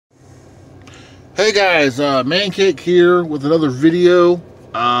Hey guys, Mancake here with another video.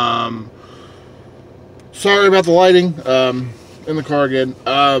 Sorry about the lighting in the car again.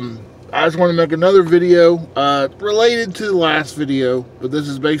 I just want to make another video related to the last video, but this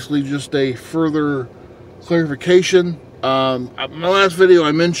is basically just a further clarification. My last video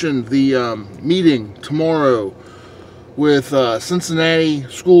I mentioned the meeting tomorrow with Cincinnati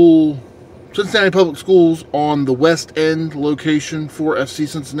Public Schools on the West End location for FC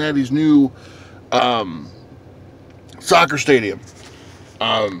Cincinnati's new soccer stadium.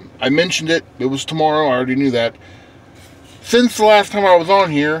 I mentioned it. It was tomorrow. I already knew that. Since the last time I was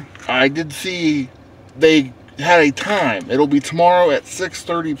on here, I did see they had a time. It'll be tomorrow at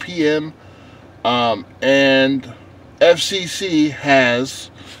 6:30 p.m. And FCC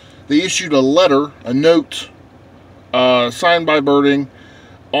they issued a letter, a note, signed by Birding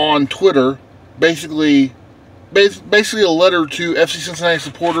on Twitter, basically a letter to FC Cincinnati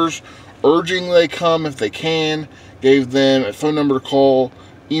supporters, urging they come if they can. Gave them a phone number to call,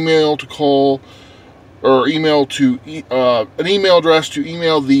 email to call, or email to an email address to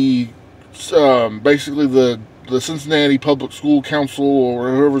email the basically the Cincinnati Public School Council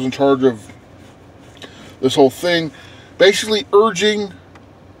or whoever's in charge of this whole thing, basically urging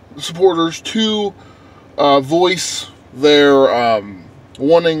the supporters to voice their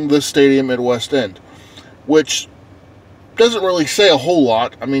wanting this stadium at West End, which doesn't really say a whole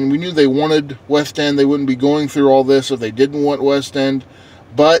lot. I mean, we knew they wanted West End. They wouldn't be going through all this if they didn't want West End.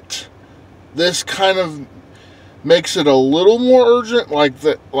 But this kind of makes it a little more urgent, like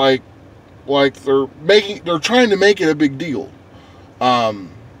they're trying to make it a big deal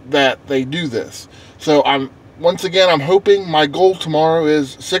that they do this. So once again, I'm hoping, my goal tomorrow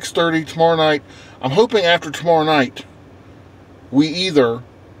is 6:30 tomorrow night. I'm hoping after tomorrow night, we either,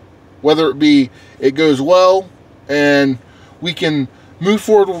 whether it goes well and we can move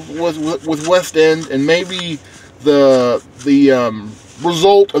forward with West End, and maybe the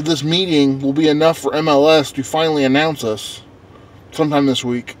result of this meeting will be enough for MLS to finally announce us sometime this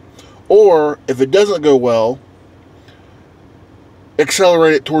week, or if it doesn't go well,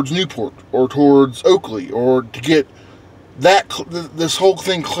 accelerate it towards Newport or towards Oakley, or to get this whole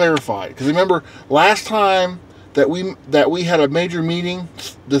thing clarified. Because remember, last time that we had a major meeting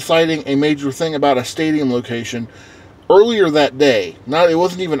deciding a major thing about a stadium location, earlier that day, it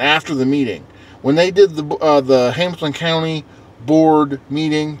wasn't even after the meeting, when they did the Hamilton County Board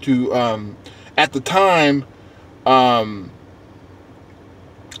meeting to at the time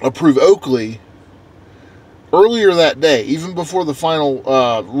approve Oakley. Earlier that day, even before the final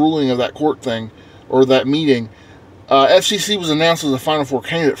ruling of that court thing or that meeting, FCC was announced as the Final Four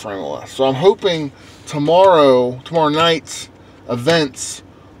candidate for MLS. So I'm hoping tomorrow night's events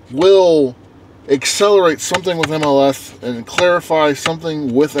will accelerate something with MLS and clarify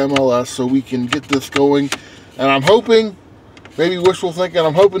something with MLS so we can get this going. And I'm hoping, maybe wishful thinking,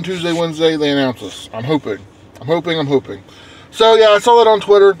 I'm hoping Tuesday, Wednesday they announce us. I'm hoping. So yeah, I saw that on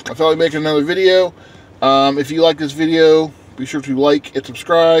Twitter. I thought I'd make another video. If you like this video, be sure to like and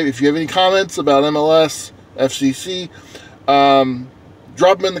subscribe. If you have any comments about MLS, FCC,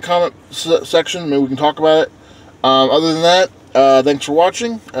 drop them in the comment section. Maybe we can talk about it. Other than that, thanks for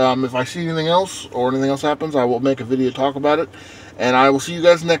watching. If I see anything else or anything else happens, I will make a video to talk about it. And I will see you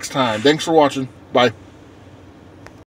guys next time. Thanks for watching. Bye.